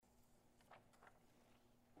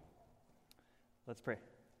Let's pray.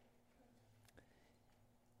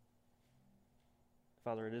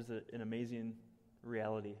 Father, it is an amazing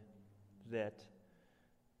reality that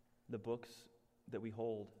the books that we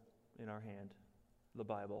hold in our hand, the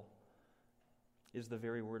Bible, is the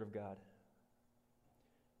very Word of God.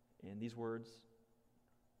 And these words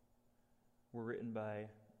were written by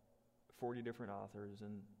 40 different authors,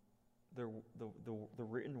 and the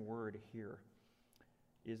written Word here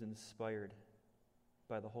is inspired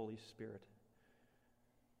by the Holy Spirit.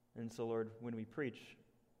 And so, Lord, when we preach,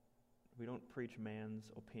 we don't preach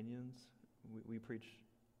man's opinions. We preach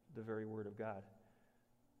the very Word of God.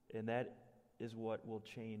 And that is what will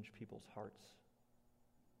change people's hearts.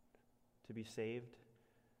 To be saved,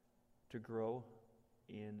 to grow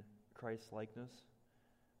in Christ's likeness.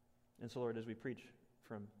 And so, Lord, as we preach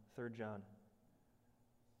from 3 John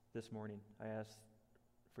this morning, I ask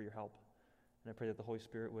for your help. And I pray that the Holy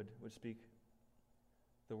Spirit would speak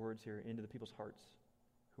the words here into the people's hearts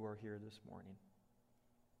who are here this morning.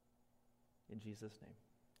 In Jesus'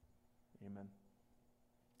 name, amen.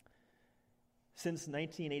 Since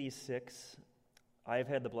 1986, I have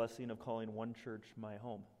had the blessing of calling one church my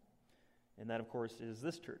home. And that, of course, is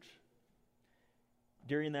this church.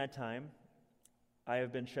 During that time, I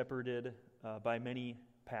have been shepherded by many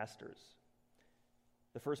pastors.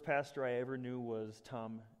 The first pastor I ever knew was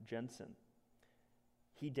Tom Jensen.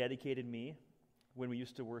 He dedicated me when we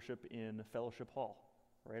used to worship in Fellowship Hall,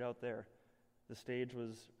 right out there. The stage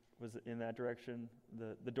was in that direction.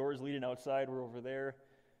 The doors leading outside were over there,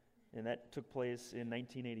 and that took place in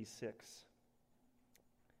 1986.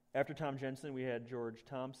 After Tom Jensen, we had George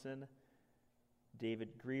Thompson, David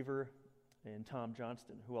Griever, and Tom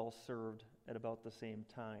Johnston, who all served at about the same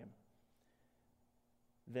time.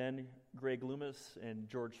 Then Greg Loomis and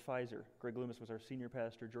George Pfizer. Greg Loomis was our senior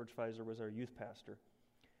pastor. George Pfizer was our youth pastor.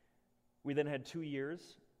 We then had 2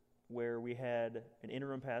 years where we had an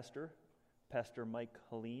interim pastor, Pastor Mike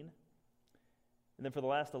Helene. And then for the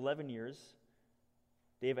last 11 years,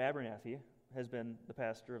 Dave Abernathy has been the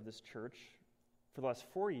pastor of this church. For the last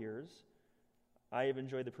 4 years, I have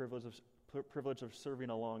enjoyed the privilege of serving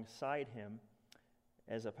alongside him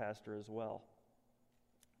as a pastor as well.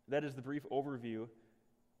 That is the brief overview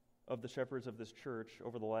of the shepherds of this church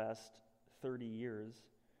over the last 30 years.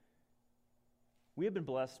 We have been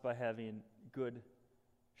blessed by having good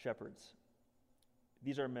shepherds.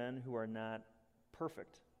 These are men who are not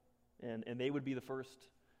perfect, and they would be the first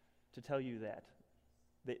to tell you that.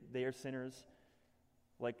 They are sinners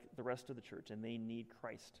like the rest of the church, and they need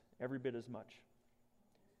Christ every bit as much.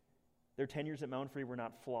 Their tenures at Mount Free were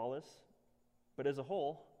not flawless, but as a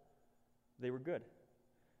whole, they were good.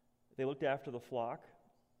 They looked after the flock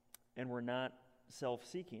and were not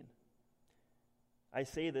self-seeking. I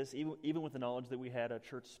say this even with the knowledge that we had a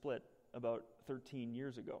church split about 13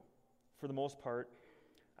 years ago. For the most part,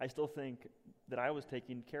 I still think that I was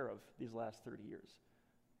taken care of these last 30 years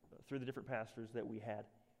through the different pastors that we had.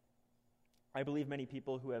 I believe many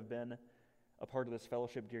people who have been a part of this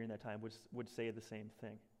fellowship during that time would say the same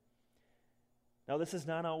thing. Now, this is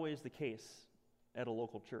not always the case at a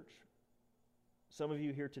local church. Some of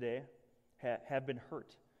you here today have been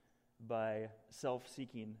hurt by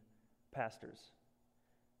self-seeking pastors.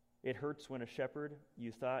 It hurts when a shepherd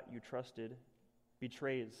you thought you trusted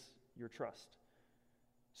betrays your trust.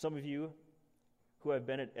 Some of you who have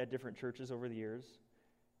been at different churches over the years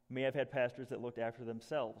may have had pastors that looked after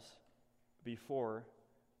themselves before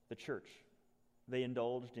the church. They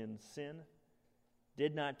indulged in sin,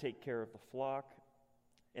 did not take care of the flock,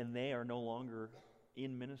 and they are no longer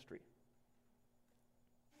in ministry.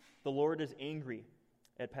 The Lord is angry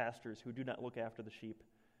at pastors who do not look after the sheep,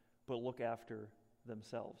 but look after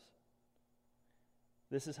themselves.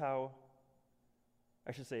 This is how,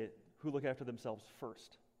 who look after themselves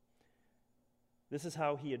first. This is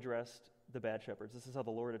how he addressed the bad shepherds. This is how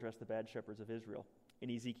the Lord addressed the bad shepherds of Israel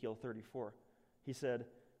in Ezekiel 34. He said,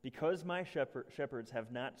 "Because my shepherds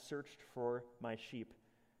have not searched for my sheep,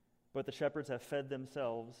 but the shepherds have fed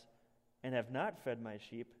themselves and have not fed my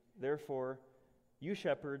sheep, therefore you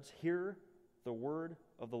shepherds hear the word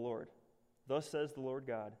of the Lord. Thus says the Lord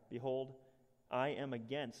God, behold, I am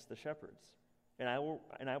against the shepherds, and I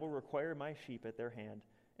will require my sheep at their hand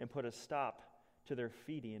and put a stop to their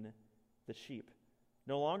feeding the sheep.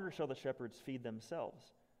 No longer shall the shepherds feed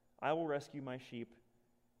themselves. I will rescue my sheep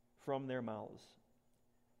from their mouths,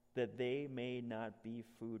 that they may not be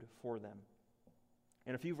food for them."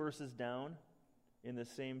 And a few verses down in this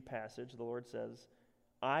same passage, the Lord says,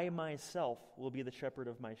 "I myself will be the shepherd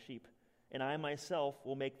of my sheep, and I myself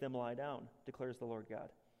will make them lie down, declares the Lord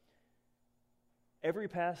God." Every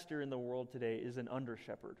pastor in the world today is an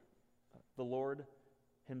under-shepherd. The Lord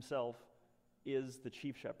himself is the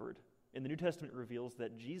chief shepherd. And the New Testament reveals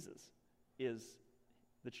that Jesus is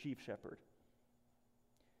the chief shepherd.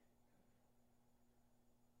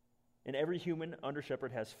 And every human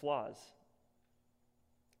under-shepherd has flaws.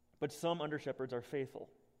 But some under-shepherds are faithful,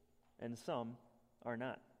 and some are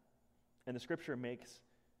not. And the Scripture makes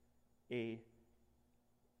a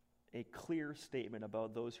clear statement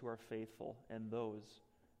about those who are faithful and those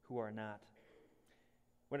who are not.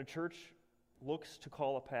 When a church looks to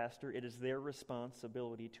call a pastor, it is their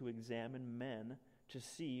responsibility to examine men to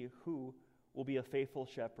see who will be a faithful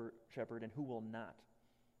shepherd and who will not.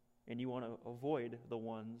 And you want to avoid the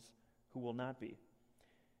ones who will not be.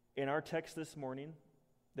 In our text this morning,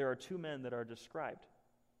 there are two men that are described.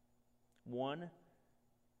 One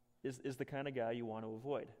is the kind of guy you want to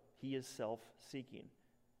avoid. He is self-seeking.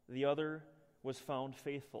 The other was found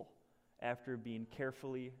faithful after being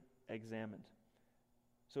carefully examined.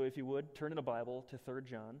 So if you would, turn in a Bible to 3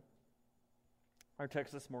 John. Our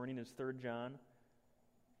text this morning is 3 John,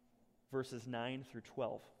 verses 9 through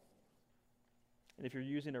 12. And if you're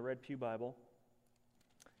using a Red Pew Bible,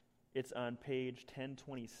 it's on page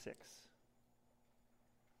 1026.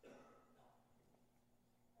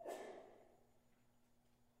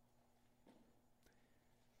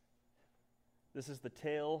 This is the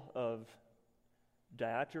tale of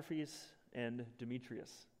Diotrephes and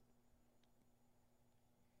Demetrius.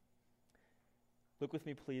 Look with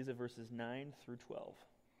me, please, at verses 9 through 12.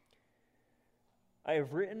 I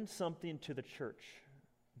have written something to the church,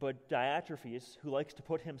 but Diotrephes, who likes to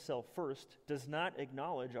put himself first, does not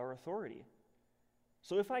acknowledge our authority.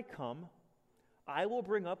 So if I come, I will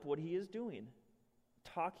bring up what he is doing,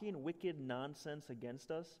 talking wicked nonsense against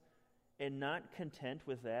us, and not content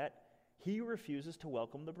with that, he refuses to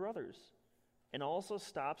welcome the brothers, and also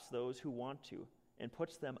stops those who want to, and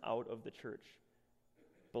puts them out of the church.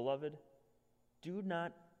 Beloved, do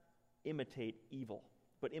not imitate evil,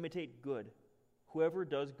 but imitate good. Whoever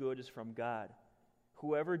does good is from God.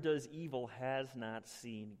 Whoever does evil has not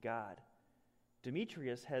seen God.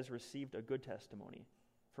 Demetrius has received a good testimony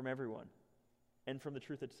from everyone, and from the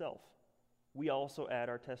truth itself. We also add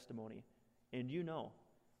our testimony, and you know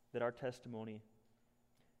that our testimony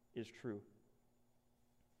is true.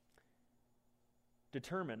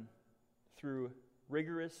 Determine through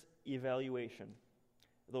rigorous evaluation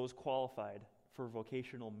those qualified for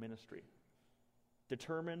vocational ministry.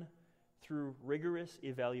 Determine through rigorous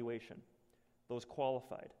evaluation those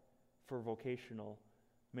qualified for vocational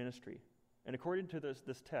ministry. And according to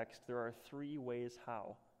this text, there are 3 ways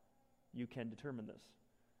how you can determine this.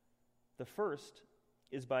 The first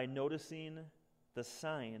is by noticing the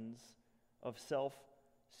signs of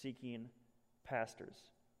self-seeking pastors.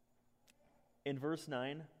 In verse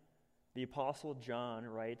 9, the Apostle John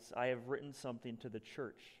writes, I have written something to the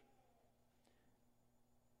church.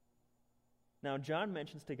 Now, John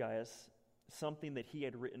mentions to Gaius something that he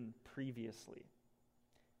had written previously.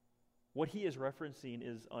 What he is referencing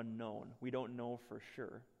is unknown. We don't know for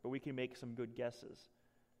sure, but we can make some good guesses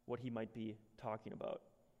what he might be talking about.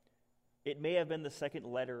 It may have been the second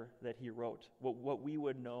letter that he wrote, what we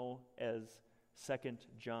would know as 2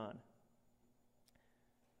 John.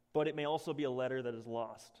 But it may also be a letter that is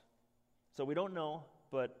lost. So we don't know,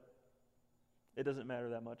 but it doesn't matter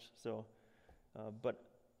that much. But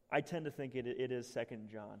I tend to think it is 2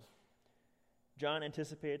 John. John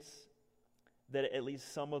anticipates that at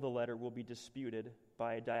least some of the letter will be disputed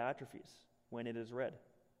by Diotrephes when it is read.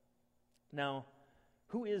 Now,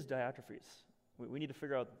 who is Diotrephes? We need to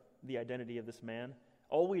figure out the identity of this man.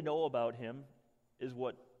 All we know about him is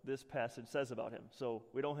what this passage says about him. So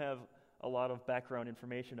we don't have a lot of background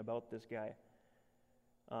information about this guy.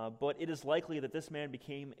 But it is likely that this man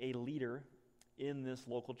became a leader in this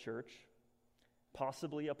local church,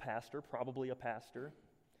 possibly a pastor, probably a pastor.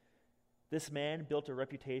 This man built a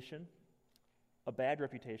reputation, a bad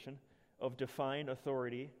reputation, of defying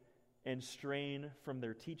authority and straying from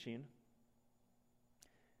their teaching.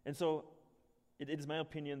 And so it is my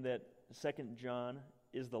opinion that 2 John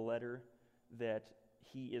is the letter that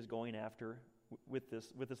he is going after with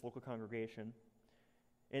this local congregation.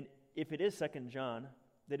 And if it is 2 John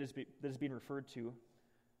that is being referred to,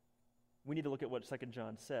 we need to look at what 2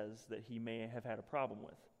 John says that he may have had a problem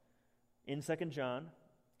with. In 2 John,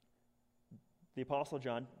 the Apostle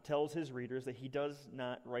John tells his readers that he does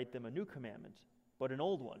not write them a new commandment, but an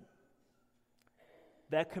old one.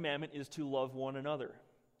 That commandment is to love one another.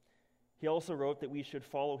 He also wrote that we should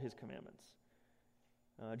follow his commandments.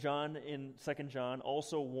 John, in 2 John,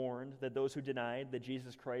 also warned that those who denied that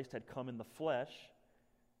Jesus Christ had come in the flesh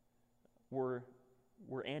were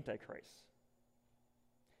antichrists.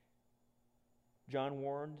 John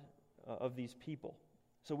warned of these people.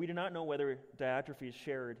 So we do not know whether Diotrephes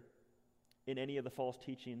shared in any of the false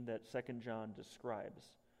teaching that 2 John describes.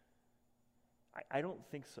 I don't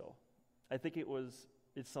think so. I think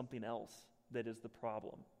it's something else that is the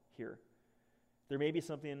problem here. There may be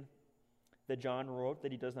something that John wrote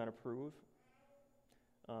that he does not approve,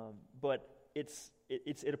 but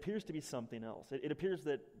it appears to be something else. It appears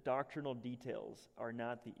that doctrinal details are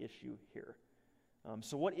not the issue here.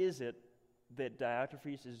 So what is it that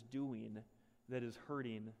Diotrephes is doing that is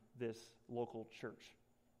hurting this local church?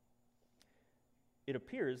 It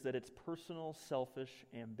appears that it's personal, selfish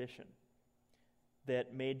ambition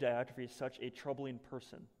that made Diotrephes such a troubling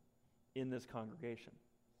person in this congregation.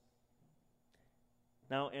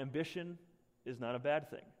 Now, ambition is not a bad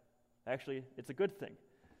thing. Actually, it's a good thing.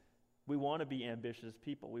 We want to be ambitious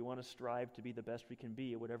people. We want to strive to be the best we can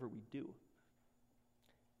be at whatever we do.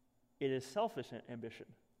 It is selfish ambition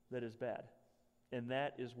that is bad, and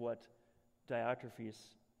that is what Diotrephes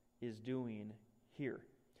is doing here.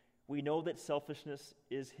 We know that selfishness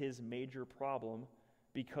is his major problem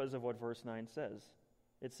because of what verse 9 says.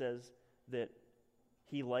 It says that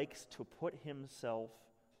he likes to put himself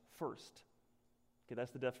first. Okay,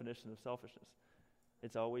 that's the definition of selfishness.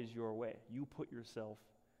 It's always your way. You put yourself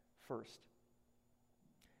first.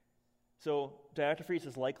 So Diotrephes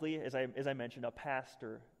is likely, as I mentioned, a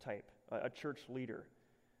pastor type, a church leader.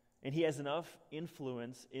 And he has enough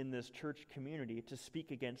influence in this church community to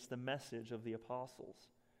speak against the message of the apostles.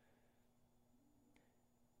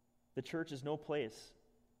 The church is no place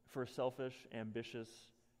for selfish, ambitious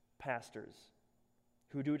pastors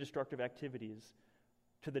who do destructive activities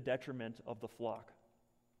to the detriment of the flock.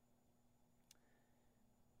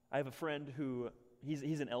 I have a friend who,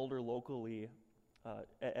 he's an elder locally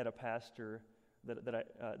at a pastor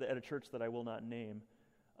at a church that I will not name,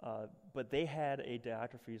 but they had a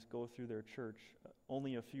Diotrephes go through their church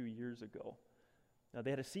only a few years ago. Now,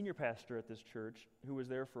 they had a senior pastor at this church who was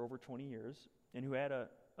there for over 20 years and who had a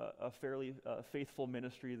fairly faithful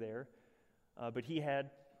ministry there, but he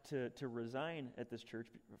had to resign at this church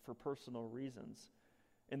for personal reasons.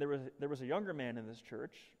 And there was a younger man in this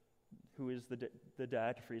church, who is the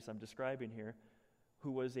Diotrephes I'm describing here,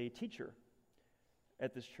 who was a teacher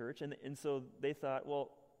at this church, and so they thought,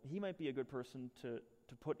 well, he might be a good person to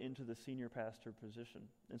put into the senior pastor position.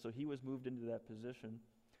 And so he was moved into that position,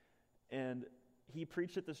 and he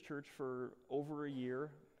preached at this church for over a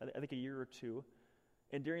year, I think a year or two,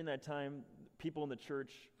 and during that time, people in the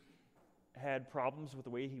church had problems with the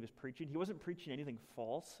way he was preaching. He wasn't preaching anything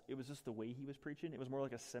false, it was just the way he was preaching. It was more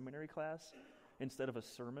like a seminary class instead of a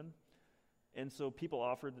sermon. And so people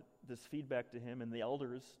offered this feedback to him, and the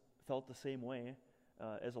elders felt the same way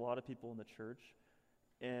as a lot of people in the church.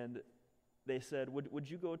 And they said, would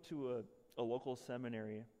you go to a local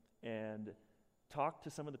seminary and talk to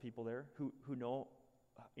some of the people there who know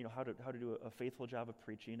how to do a faithful job of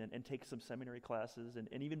preaching and take some seminary classes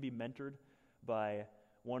and even be mentored by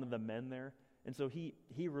one of the men there? And so he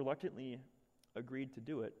reluctantly agreed to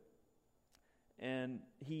do it. And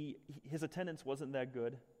his attendance wasn't that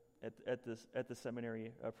good at the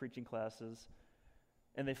seminary preaching classes,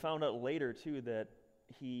 and they found out later too that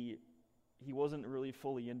he wasn't really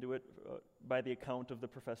fully into it by the account of the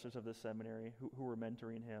professors of the seminary who were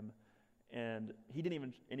mentoring him, and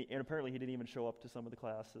apparently he didn't even show up to some of the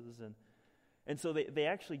classes, and so they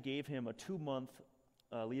actually gave him a 2-month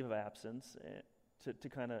leave of absence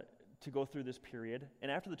to go through this period.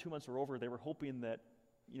 And after the 2 months were over, they were hoping that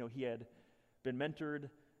he had been mentored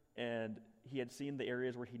and he had seen the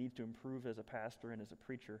areas where he needs to improve as a pastor and as a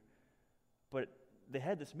preacher. But they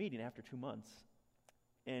had this meeting after 2 months,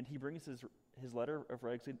 and he brings his letter of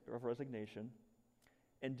resignation,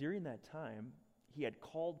 and during that time, he had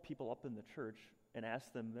called people up in the church and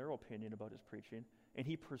asked them their opinion about his preaching, and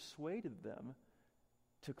he persuaded them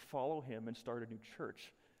to follow him and start a new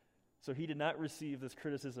church. So he did not receive this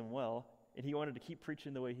criticism well, and he wanted to keep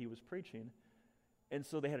preaching the way he was preaching, and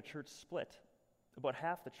so they had a church split. About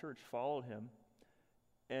half the church followed him,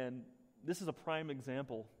 and this is a prime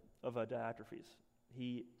example of a Diotrephes.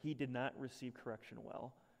 He did not receive correction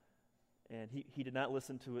well, and he did not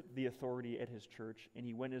listen to the authority at his church, and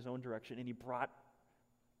he went his own direction, and he brought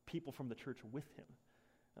people from the church with him.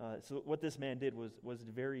 So what this man did was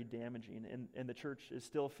very damaging, and the church is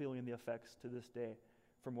still feeling the effects to this day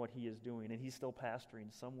from what he is doing, and he's still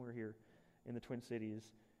pastoring somewhere here in the Twin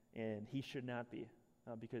Cities, and he should not be,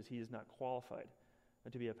 because he is not qualified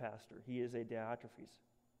to be a pastor. He is a Diotrephes.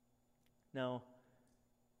 Now,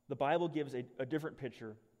 the Bible gives a different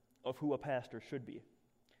picture of who a pastor should be.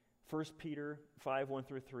 1 Peter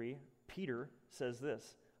 5:1-3, Peter says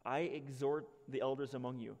this: I exhort the elders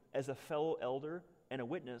among you, as a fellow elder and a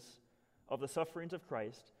witness of the sufferings of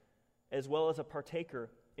Christ, as well as a partaker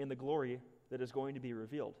in the glory that is going to be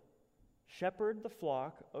revealed. Shepherd the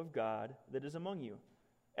flock of God that is among you,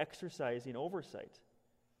 exercising oversight,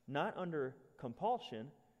 not under compulsion,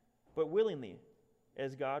 but willingly,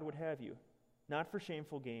 as God would have you, not for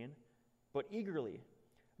shameful gain, but eagerly,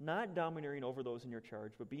 not domineering over those in your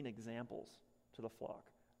charge, but being examples to the flock.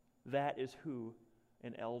 That is who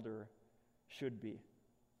an elder should be.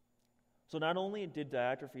 So not only did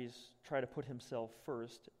Diotrephes try to put himself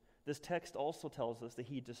first, this text also tells us that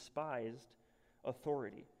he despised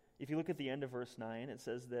authority. If you look at the end of verse 9, it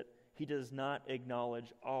says that he does not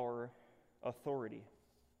acknowledge our authority.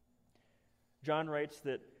 John writes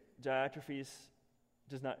that Diotrephes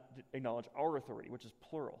does not acknowledge our authority, which is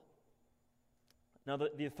plural. Now,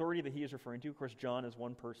 the authority that he is referring to, of course, John is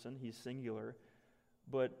one person, he's singular,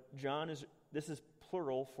 but this is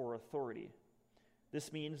plural for authority.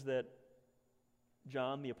 This means that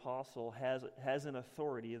John the Apostle has an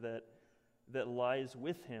authority that lies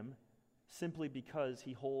with him simply because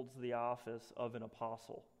he holds the office of an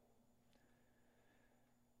apostle.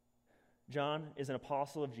 John is an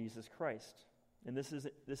apostle of Jesus Christ, and this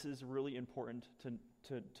is really important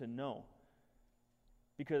to know,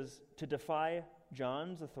 because to defy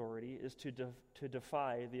John's authority is to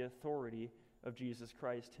defy the authority of Jesus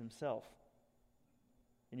Christ himself,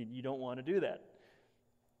 and you don't want to do that.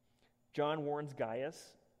 John warns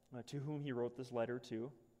Gaius, to whom he wrote this letter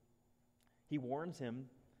to. He warns him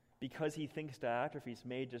because he thinks Diotrephes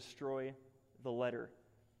may destroy the letter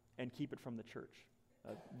and keep it from the church,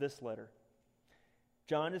 this letter.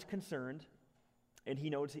 John is concerned, and he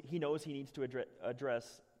knows he needs to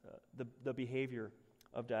address the behavior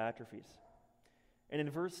of Diotrephes. And in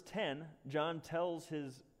verse 10, John tells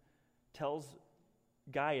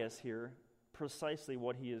Gaius here precisely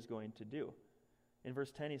what he is going to do. In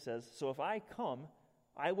verse 10 he says, "So if I come,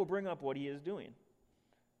 I will bring up what he is doing."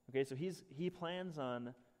 Okay, so he plans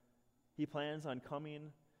on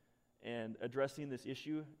coming and addressing this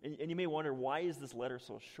issue. And you may wonder, why is this letter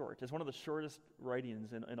so short? It's one of the shortest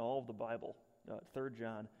writings in all of the Bible, 3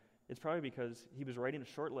 John. It's probably because he was writing a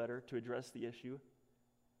short letter to address the issue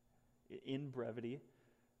in brevity,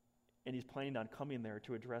 and he's planning on coming there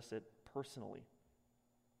to address it personally.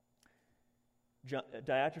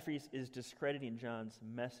 Diotrephes is discrediting John's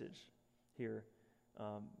message here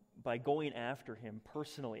by going after him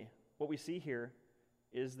personally. What we see here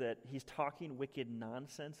is that he's talking wicked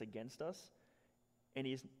nonsense against us, and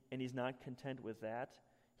he's not content with that.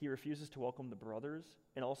 He refuses to welcome the brothers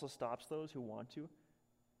and also stops those who want to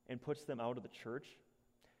and puts them out of the church.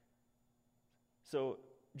 So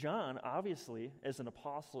John, obviously, as an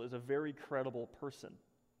apostle, is a very credible person.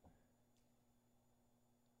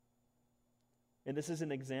 And this is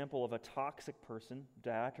an example of a toxic person,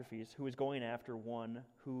 Diotrephes, who is going after one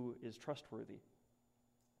who is trustworthy.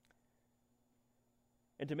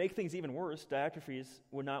 And to make things even worse, Diotrephes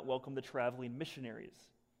would not welcome the traveling missionaries.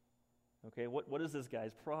 Okay, what is this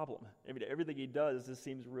guy's problem? I mean, everything he does just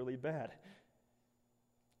seems really bad.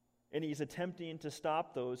 And he's attempting to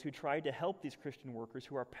stop those who tried to help these Christian workers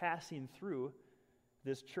who are passing through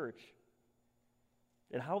this church.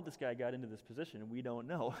 And how this guy got into this position, we don't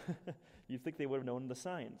know. You'd think they would have known the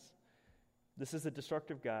signs. This is a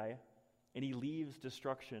destructive guy, and he leaves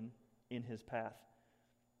destruction in his path.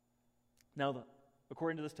 Now,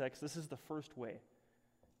 according to this text, this is the first way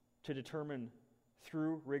to determine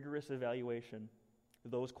through rigorous evaluation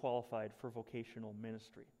those qualified for vocational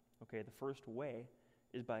ministry. Okay, the first way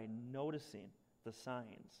is by noticing the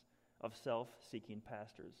signs of self-seeking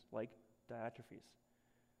pastors like Diotrephes.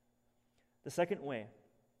 The second way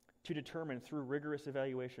to determine through rigorous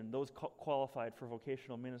evaluation those qualified for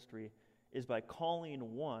vocational ministry is by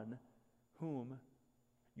calling one whom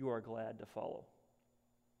you are glad to follow.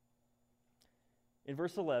 In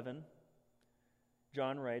verse 11,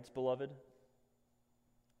 John writes, "Beloved,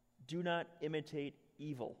 do not imitate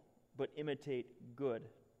evil, but imitate good.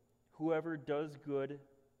 Whoever does good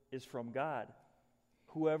is from God.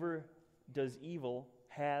 Whoever does evil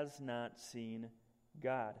has not seen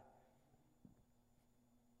God."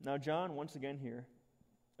 Now, John, once again here,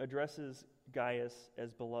 addresses Gaius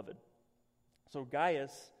as beloved. So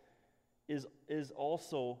Gaius is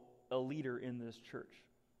also a leader in this church.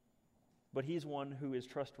 But he's one who is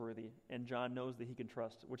trustworthy, and John knows that he can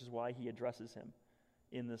trust, which is why he addresses him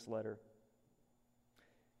in this letter.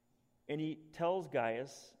 And he tells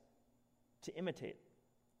Gaius to imitate.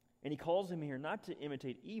 And he calls him here not to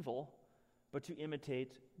imitate evil, but to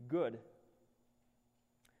imitate good.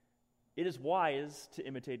 It is wise to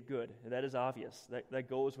imitate good. That is obvious. That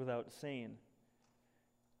goes without saying.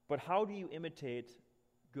 But how do you imitate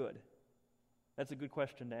good? That's a good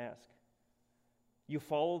question to ask. You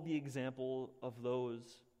follow the example of those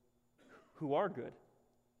who are good.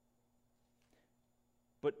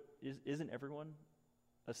 But isn't everyone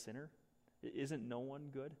a sinner? Isn't no one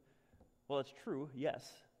good? Well, it's true, yes.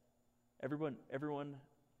 Everyone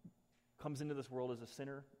comes into this world as a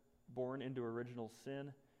sinner, born into original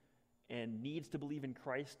sin, and needs to believe in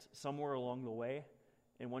Christ somewhere along the way.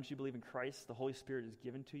 And once you believe in Christ, the Holy Spirit is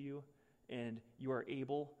given to you, and you are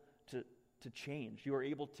able to change. You are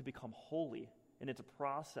able to become holy, and it's a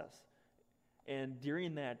process. And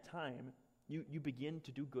during that time, you begin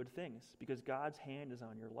to do good things because God's hand is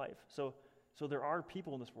on your life. So there are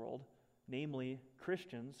people in this world, namely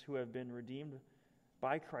Christians, who have been redeemed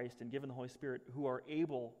by Christ and given the Holy Spirit, who are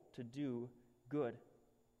able to do good.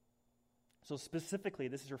 So specifically,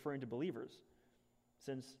 this is referring to believers,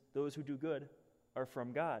 since those who do good are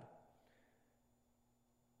from God.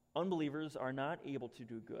 Unbelievers are not able to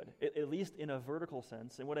do good, at least in a vertical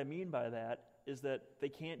sense. And what I mean by that is that they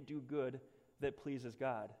can't do good that pleases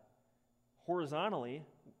God. Horizontally,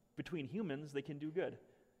 between humans, they can do good.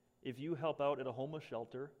 If you help out at a homeless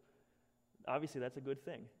shelter, obviously that's a good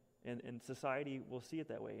thing. And society will see it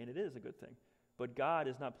that way, and it is a good thing. But God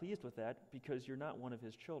is not pleased with that because you're not one of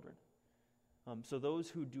his children. So those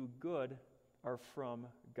who do good are from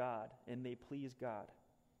God, and they please God.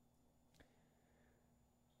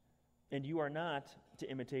 And you are not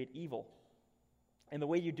to imitate evil. And the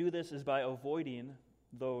way you do this is by avoiding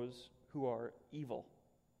those who are evil.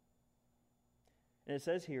 And it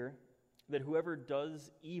says here that whoever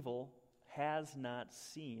does evil has not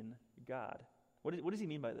seen God. What does he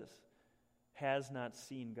mean by this? Has not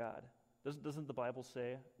seen God. Doesn't the Bible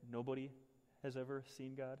say nobody has ever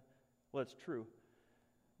seen God? Well, it's true.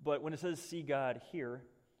 But when it says see God here,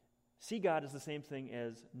 see God is the same thing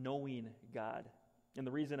as knowing God. And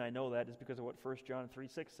the reason I know that is because of what 1 John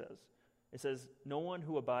 3:6 says. It says, no one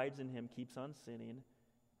who abides in him keeps on sinning.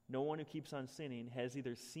 No one who keeps on sinning has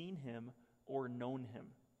either seen him or known him.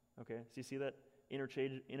 Okay, so you see that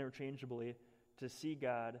interchangeably? To see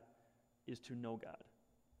God is to know God.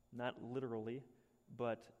 Not literally,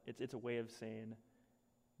 but it's a way of saying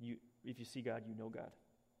if you see God, you know God.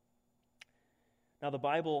 Now the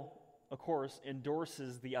Bible, of course,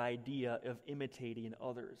 endorses the idea of imitating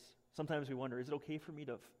others. Sometimes we wonder, is it okay for me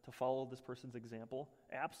to follow this person's example?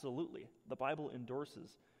 Absolutely. The Bible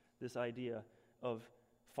endorses this idea of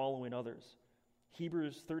following others.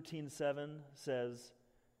 Hebrews 13:7 says,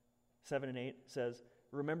 7 and 8 says,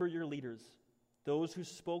 remember your leaders, those who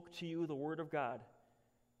spoke to you the word of God.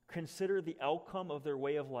 Consider the outcome of their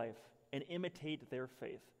way of life and imitate their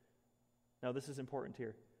faith. Now this is important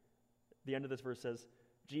here. The end of this verse says,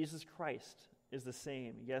 Jesus Christ is the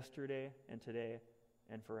same yesterday and today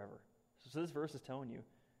and forever. So this verse is telling you,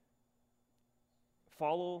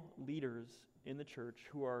 follow leaders in the church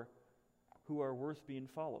who are worth being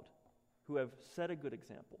followed, who have set a good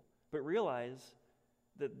example. But realize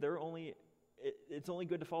that it's only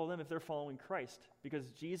good to follow them if they're following Christ,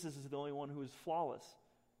 because Jesus is the only one who is flawless.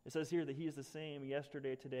 It says here that he is the same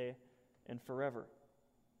yesterday, today, and forever.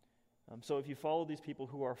 So if you follow these people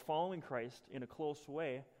who are following Christ in a close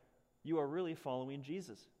way, you are really following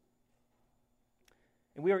Jesus.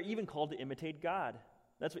 And we are even called to imitate God.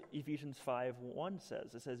 That's what Ephesians 5:1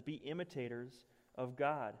 says. It says, be imitators of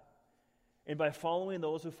God. And by following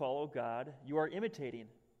those who follow God, you are imitating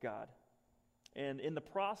God. And in the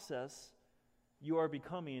process, you are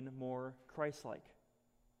becoming more Christ-like.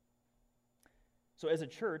 So as a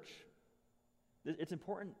church, it's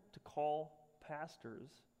important to call pastors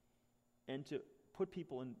and to put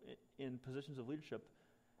people in positions of leadership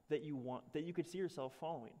that you could see yourself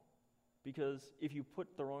following. Because if you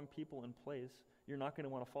put the wrong people in place, you're not going to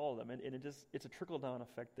want to follow them. And it's a trickle-down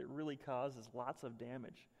effect that really causes lots of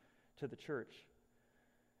damage to the church.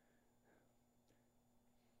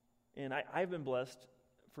 And I've been blessed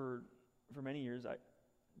for many years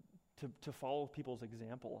to follow people's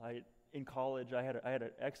example. In college, I had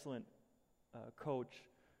an excellent coach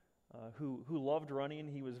who loved running.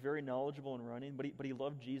 He was very knowledgeable in running, but he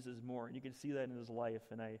loved Jesus more. And you could see that in his life.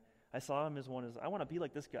 And I saw him as I want to be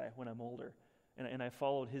like this guy when I'm older. And I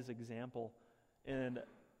followed his example. And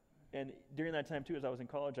during that time, too, as I was in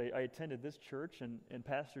college, I attended this church, and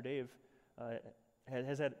Pastor Dave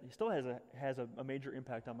still has a major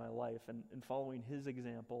impact on my life, and following his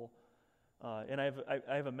example. And I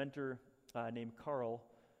have a mentor named Carl,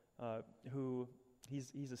 who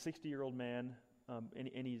he's a 60-year-old man,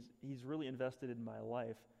 and he's really invested in my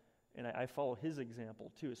life, and I follow his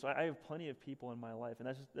example too. So I have plenty of people in my life, and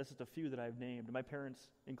that's just a few that I've named, my parents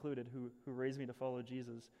included, who raised me to follow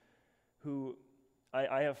Jesus, who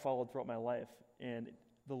I have followed throughout my life, and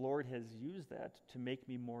the Lord has used that to make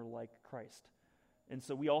me more like Christ. And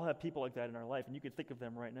so we all have people like that in our life, and you could think of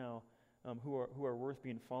them right now who are worth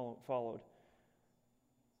being followed.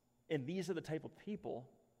 And these are the type of people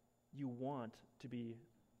you want to be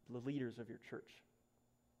the leaders of your church.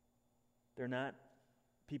 They're not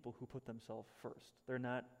people who put themselves first. They're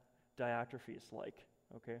not Diotrephes-like,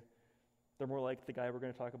 okay? They're more like the guy we're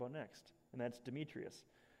going to talk about next, and that's Demetrius.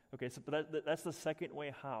 Okay, so that's the second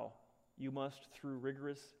way how. You must, through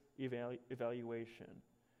rigorous evaluation,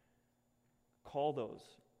 call those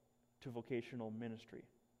to vocational ministry.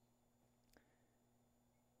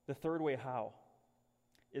 The third way how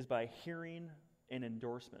is by hearing an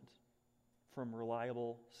endorsement from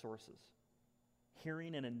reliable sources.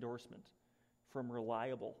 Hearing an endorsement from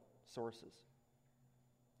reliable sources.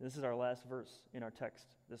 This is our last verse in our text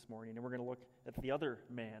this morning, and we're going to look at the other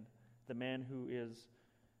man, the man who is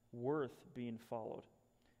worth being followed.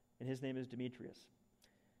 And his name is Demetrius.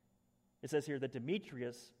 It says here that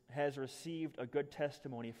Demetrius has received a good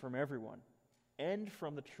testimony from everyone and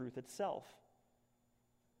from the truth itself.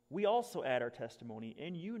 We also add our testimony,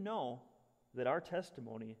 and you know that our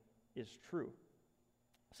testimony is true.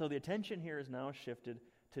 So the attention here is now shifted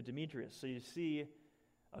to Demetrius. So you see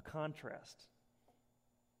a contrast.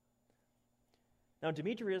 Now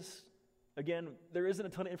Demetrius, again, there isn't a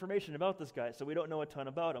ton of information about this guy, so we don't know a ton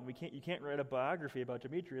about him. You can't write a biography about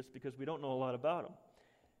Demetrius because we don't know a lot about him.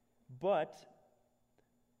 But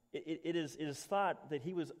it is thought that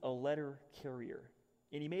he was a letter carrier,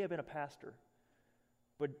 and he may have been a pastor.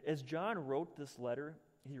 But as John wrote this letter,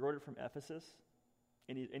 he wrote it from Ephesus,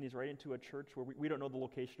 and he's writing to a church where we don't know the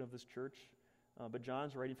location of this church, but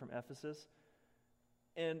John's writing from Ephesus.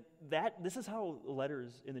 And this is how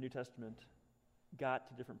letters in the New Testament got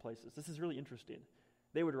to different places. This is really interesting.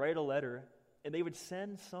 They would write a letter, and they would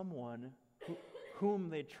send someone whom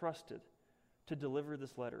they trusted to deliver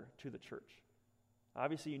this letter to the church.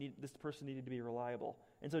 Obviously, this person needed to be reliable.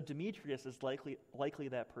 And so Demetrius is likely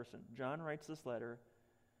that person. John writes this letter,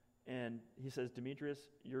 and he says, Demetrius,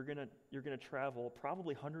 you're gonna travel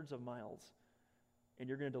probably hundreds of miles, and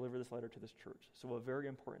you're going to deliver this letter to this church. So a very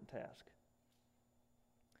important task.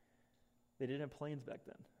 They didn't have planes back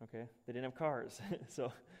then, okay? They didn't have cars,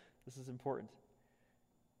 so this is important.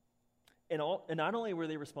 And not only were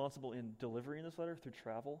they responsible in delivering this letter through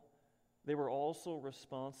travel, they were also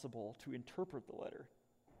responsible to interpret the letter.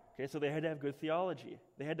 Okay, so they had to have good theology.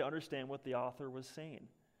 They had to understand what the author was saying.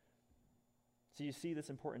 So you see this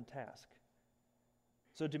important task.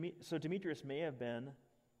 So Demetrius may have been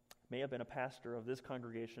a pastor of this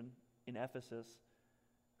congregation in Ephesus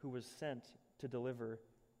who was sent to deliver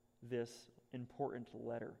this important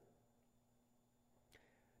letter.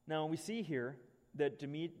 Now we see here that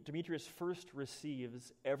Demetrius first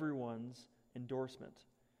receives everyone's endorsement.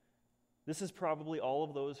 This is probably all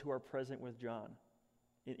of those who are present with John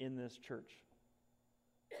in this church.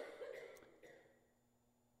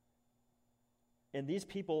 And these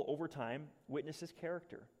people, over time, witnessed his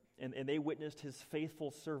character, and they witnessed his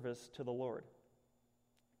faithful service to the Lord.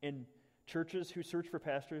 And churches who search for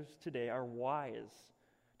pastors today are wise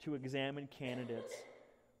to examine candidates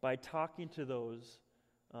by talking to those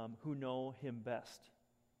who know him best.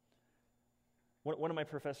 One of my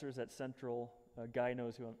professors at Central, a guy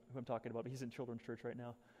knows who I'm talking about, but he's in children's church right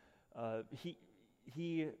now.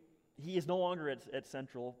 He is no longer at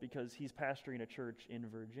Central because he's pastoring a church in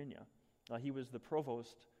Virginia. He was the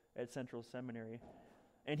provost at Central Seminary,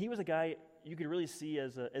 and he was a guy you could really see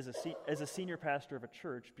as a senior pastor of a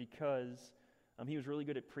church because he was really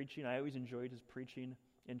good at preaching. I always enjoyed his preaching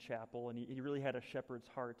in chapel, and he really had a shepherd's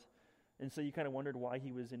heart. And so you kind of wondered why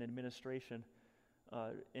he was in administration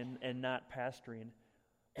and not pastoring.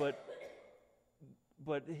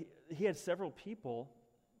 But he had several people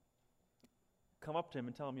come up to him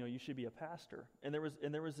and tell him, you should be a pastor. And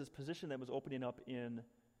there was this position that was opening up in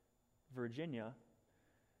Virginia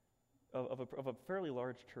of a fairly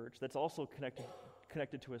large church that's also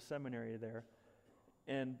connected to a seminary there.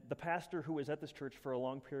 And the pastor who was at this church for a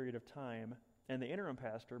long period of time, and the interim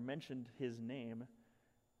pastor mentioned his name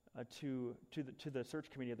to the search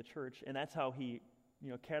committee of the church, and that's how he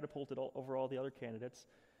catapulted over all the other candidates.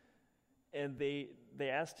 And they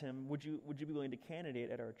asked him, would you be willing to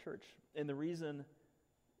candidate at our church? And the reason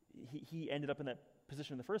he ended up in that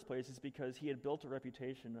position in the first place is because he had built a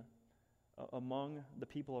reputation among the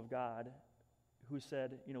people of God who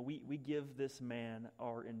said, we give this man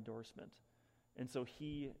our endorsement. And so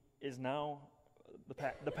he is now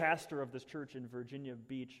the pastor of this church in Virginia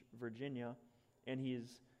Beach, Virginia, and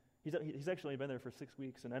he's actually been there for 6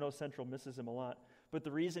 weeks, and I know Central misses him a lot, but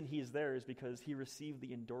the reason he's there is because he received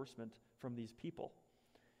the endorsement from these people.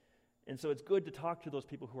 And so it's good to talk to those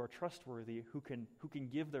people who are trustworthy, who can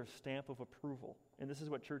give their stamp of approval. And this is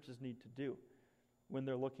what churches need to do when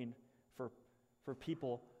they're looking for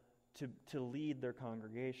people to lead their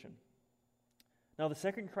congregation. Now, the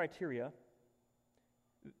second criteria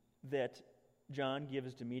that John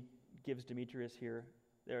gives Demetrius here,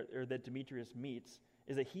 or that Demetrius meets,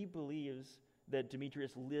 is that he believes that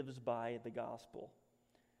Demetrius lives by the gospel.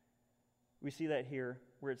 We see that here,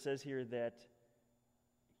 where it says here that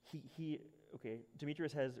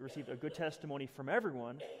Demetrius has received a good testimony from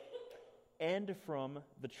everyone and from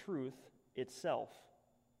the truth itself.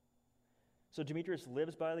 So Demetrius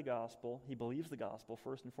lives by the gospel. He believes the gospel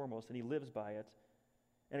first and foremost, and he lives by it.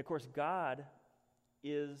 And of course, God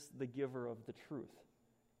is the giver of the truth.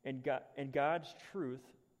 And God's truth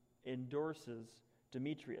endorses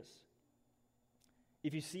Demetrius.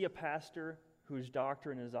 If you see a pastor whose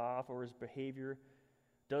doctrine is off or his behavior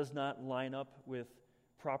does not line up with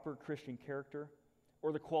proper Christian character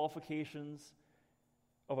or the qualifications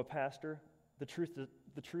of a pastor, the truth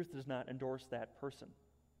does not endorse that person.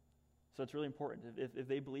 So it's really important. If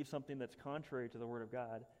they believe something that's contrary to the Word of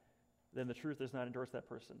God, then the truth does not endorse that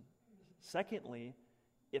person. Secondly,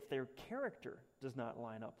 if their character does not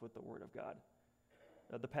line up with the Word of God,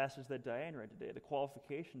 the passage that Diane read today, the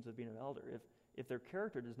qualifications of being an elder, if their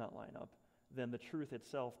character does not line up, then the truth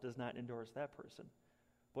itself does not endorse that person.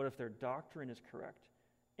 But if their doctrine is correct,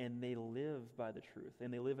 and they live by the truth,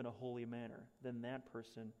 and they live in a holy manner, then that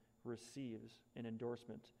person receives an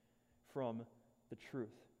endorsement from the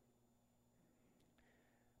truth.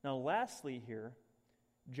 Now, lastly here,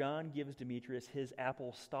 John gives Demetrius his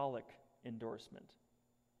apostolic endorsement.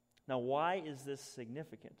 Now, why is this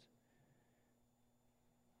significant?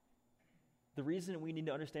 The reason we need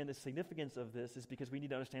to understand the significance of this is because we need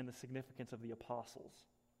to understand the significance of the apostles.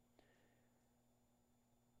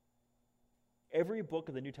 Every book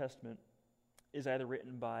of the New Testament is either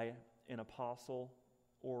written by an apostle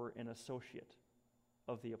or an associate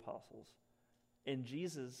of the apostles. And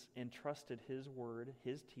Jesus entrusted his word,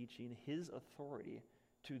 his teaching, his authority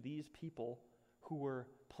to these people who were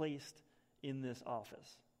placed in this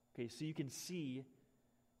office. Okay, so you can see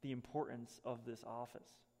the importance of this office.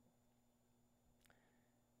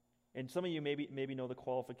 And some of you maybe know the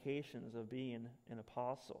qualifications of being an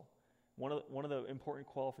apostle. One of the important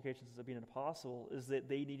qualifications of being an apostle is that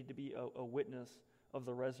they needed to be a witness of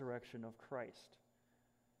the resurrection of Christ.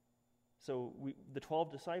 So the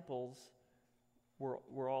 12 disciples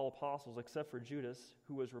were all apostles except for Judas,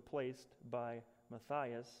 who was replaced by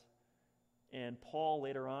Matthias. And Paul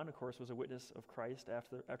later on, of course, was a witness of Christ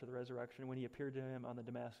after the resurrection when he appeared to him on the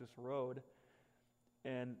Damascus Road.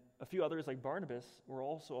 And a few others, like Barnabas, were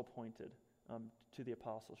also appointed to the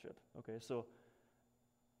apostleship. Okay, so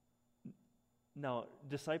now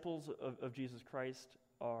disciples of Jesus Christ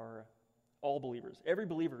are all believers. Every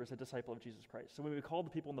believer is a disciple of Jesus Christ. So when we call the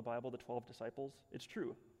people in the Bible the 12 disciples, it's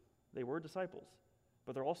true. They were disciples,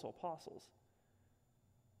 but they're also apostles.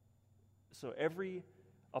 So every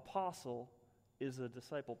apostle is a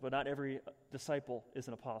disciple, but not every disciple is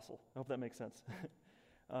an apostle. I hope that makes sense.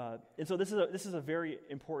 And so this is a very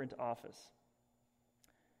important office.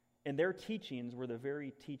 And their teachings were the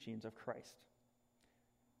very teachings of Christ.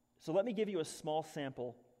 So let me give you a small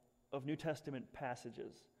sample of New Testament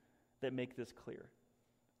passages that make this clear,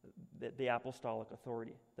 the apostolic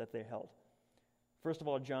authority that they held. First of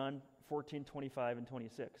all, John 14:25 and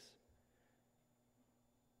 26.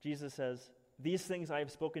 Jesus says, "These things I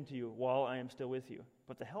have spoken to you while I am still with you.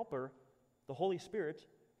 But the Helper, the Holy Spirit,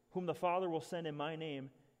 whom the Father will send in my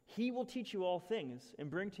name, he will teach you all things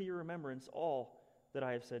and bring to your remembrance all that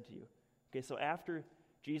I have said to you." Okay, so after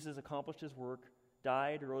Jesus accomplished his work,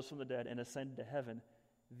 died, rose from the dead, and ascended to heaven,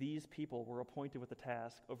 these people were appointed with the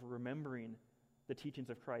task of remembering the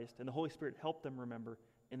teachings of Christ, and the Holy Spirit helped them remember,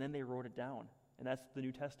 and then they wrote it down. And that's the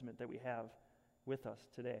New Testament that we have with us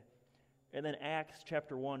today. And then Acts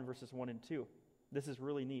chapter 1, verses 1 and 2. This is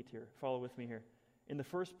really neat here. Follow with me here. "In the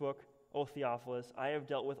first book, O Theophilus, I have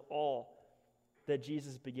dealt with all that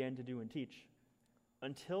Jesus began to do and teach,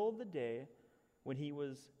 until the day when he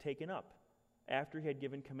was taken up, after he had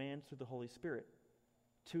given commands through the Holy Spirit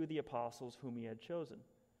to the apostles whom he had chosen."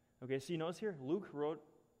 Okay, so you notice here, Luke wrote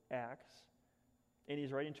Acts, and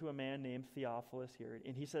he's writing to a man named Theophilus here,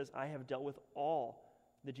 and he says, "I have dealt with all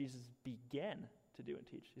that Jesus began to do and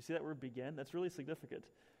teach." You see that word "began"? That's really significant,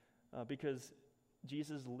 because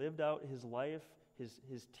Jesus lived out his life,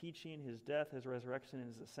 his teaching, his death, his resurrection, and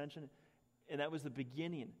his ascension, and that was the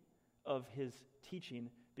beginning of his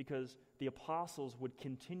teaching, because the apostles would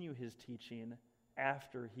continue his teaching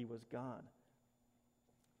after he was gone.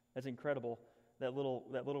 That's incredible, that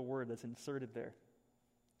little word that's inserted there.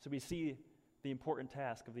 So we see the important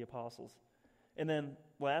task of the apostles. And then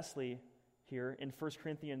lastly, here in 1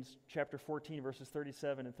 Corinthians chapter 14, verses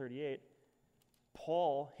 37 and 38,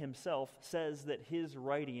 Paul himself says that his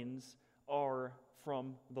writings are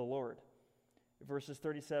from the Lord. Verses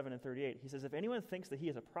 37 and 38, he says, if anyone thinks that he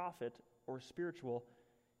is a prophet or spiritual,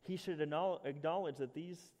 he should acknowledge that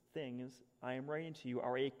these things I am writing to you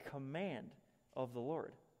are a command of the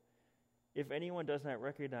Lord. If anyone does not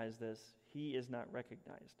recognize this, he is not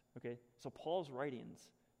recognized. Okay, so Paul's writings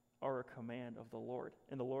are a command of the Lord.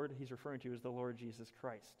 And the Lord he's referring to is the Lord Jesus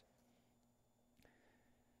Christ.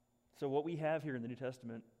 So what we have here in the New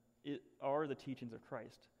Testament are the teachings of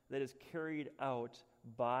Christ that is carried out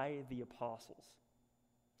by the apostles.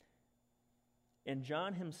 And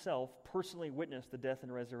John himself personally witnessed the death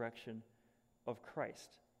and resurrection of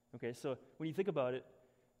Christ. Okay, so when you think about it,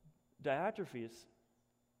 Diotrephes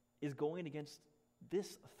is going against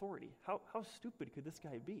this authority. How stupid could this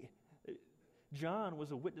guy be? John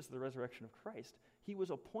was a witness of the resurrection of Christ. He was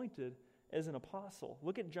appointed as an apostle.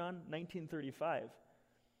 Look at John 19:35.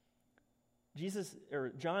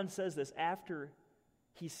 John says this after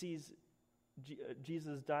he sees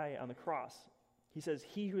Jesus die on the cross. He says,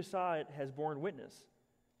 he who saw it has borne witness.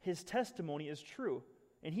 His testimony is true,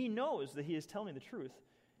 and he knows that he is telling the truth,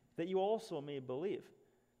 that you also may believe.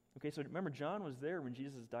 Okay, so remember, John was there when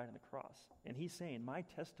Jesus died on the cross, and he's saying, my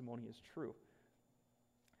testimony is true.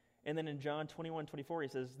 And then in John 21:24, he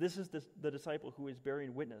says, this is the disciple who is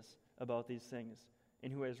bearing witness about these things,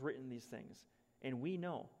 and who has written these things. And we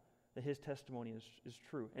know that his testimony is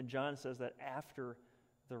true. And John says that after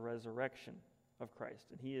the resurrection of Christ,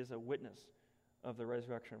 and he is a witness of the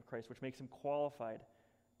resurrection of Christ, which makes him qualified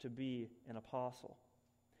to be an apostle.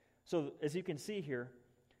 So as you can see here,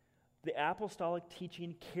 the apostolic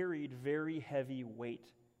teaching carried very heavy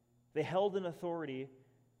weight. They held an authority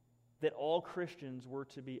that all Christians were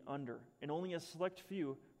to be under, and only a select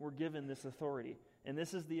few were given this authority. And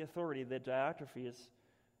this is the authority that Diotrephes,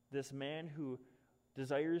 this man who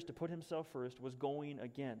desires to put himself first, was going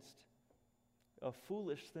against. A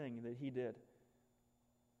foolish thing that he did.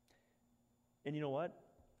 And you know what?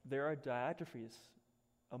 There are Diotrephes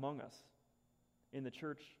among us in the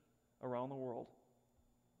church around the world.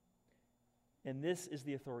 And this is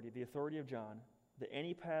the authority of John, that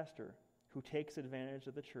any pastor who takes advantage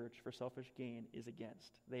of the church for selfish gain is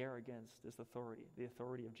against. They are against this authority, the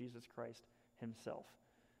authority of Jesus Christ himself,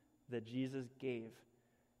 that Jesus gave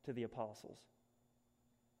to the apostles.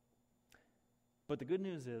 But the good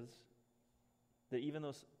news is that even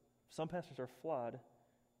though some pastors are flawed,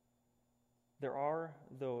 there are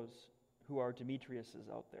those who are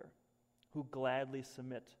Demetriuses out there who gladly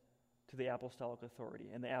submit to the apostolic authority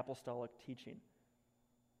and the apostolic teaching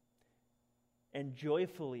and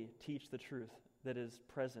joyfully teach the truth that is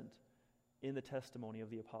present in the testimony of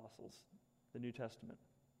the apostles, the New Testament.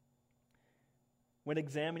 When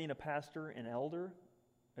examining a pastor, an elder,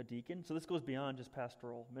 a deacon, so this goes beyond just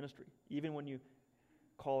pastoral ministry. Even when you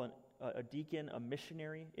call a deacon a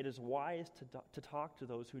missionary, it is wise to talk to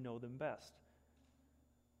those who know them best.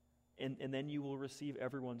 And then you will receive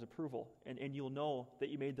everyone's approval. And you'll know that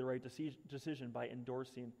you made the right decision by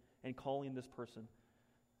endorsing and calling this person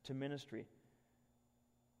to ministry.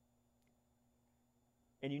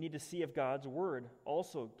 And you need to see if God's word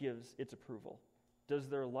also gives its approval. Does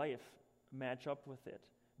their life match up with it?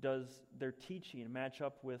 Does their teaching match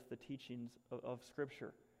up with the teachings of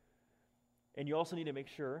Scripture? And you also need to make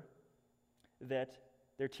sure that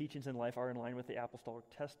their teachings in life are in line with the apostolic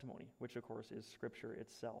testimony, which of course is Scripture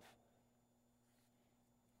itself.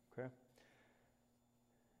 Okay?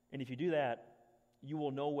 And if you do that, you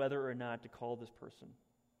will know whether or not to call this person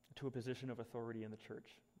to a position of authority in the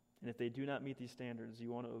church. And if they do not meet these standards,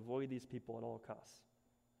 you want to avoid these people at all costs.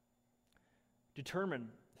 Determine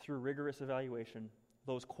through rigorous evaluation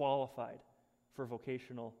those qualified for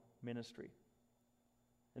vocational ministry.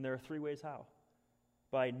 And there are 3 ways how.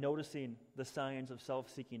 By noticing the signs of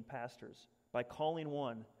self-seeking pastors, by calling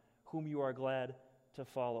one whom you are glad to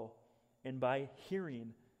follow, and by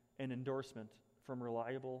hearing an endorsement from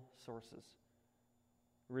reliable sources.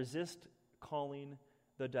 Resist calling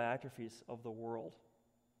the Diotrephes of the world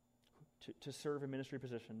to serve in ministry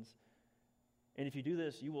positions. And if you do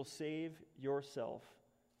this, you will save yourself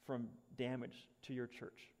from damage to your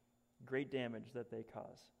church, great damage that they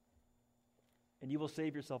cause. And you will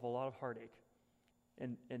save yourself a lot of heartache.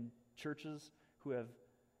 And churches who have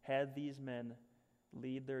had these men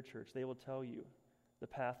lead their church, they will tell you the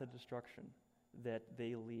path of destruction that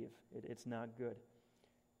they leave. It's not good.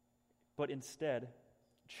 But instead,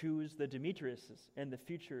 choose the Demetriuses, and the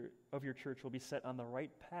future of your church will be set on the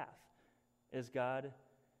right path as God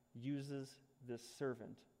uses this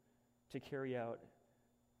servant to carry out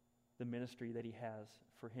the ministry that he has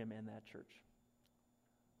for him and that church.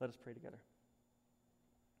 Let us pray together.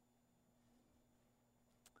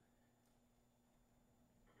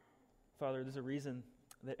 Father, there's a reason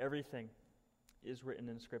that everything is written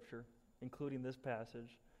in Scripture, including this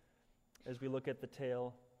passage, as we look at the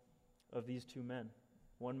tale of these two men.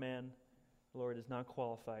 One man, Lord, is not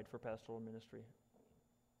qualified for pastoral ministry,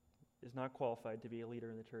 is not qualified to be a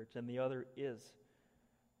leader in the church, and the other is.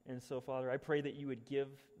 And so, Father, I pray that you would give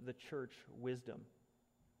the church wisdom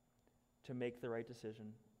to make the right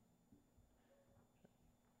decision,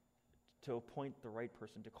 to appoint the right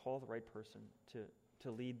person, to call the right person,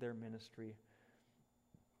 to lead their ministry.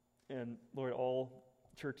 And Lord, all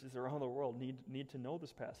churches around the world need to know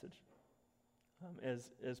this passage.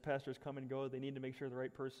 As pastors come and go, they need to make sure the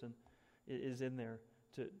right person is in there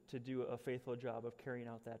to do a faithful job of carrying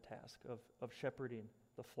out that task, of shepherding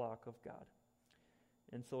the flock of God.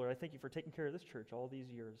 And so, Lord, I thank you for taking care of this church all these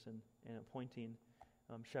years and appointing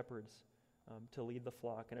shepherds to lead the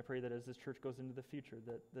flock. And I pray that as this church goes into the future,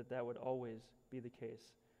 that would always be the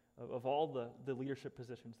case of all the leadership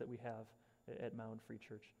positions that we have at Mound Free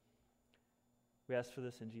Church. We ask for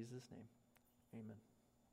this in Jesus' name. Amen.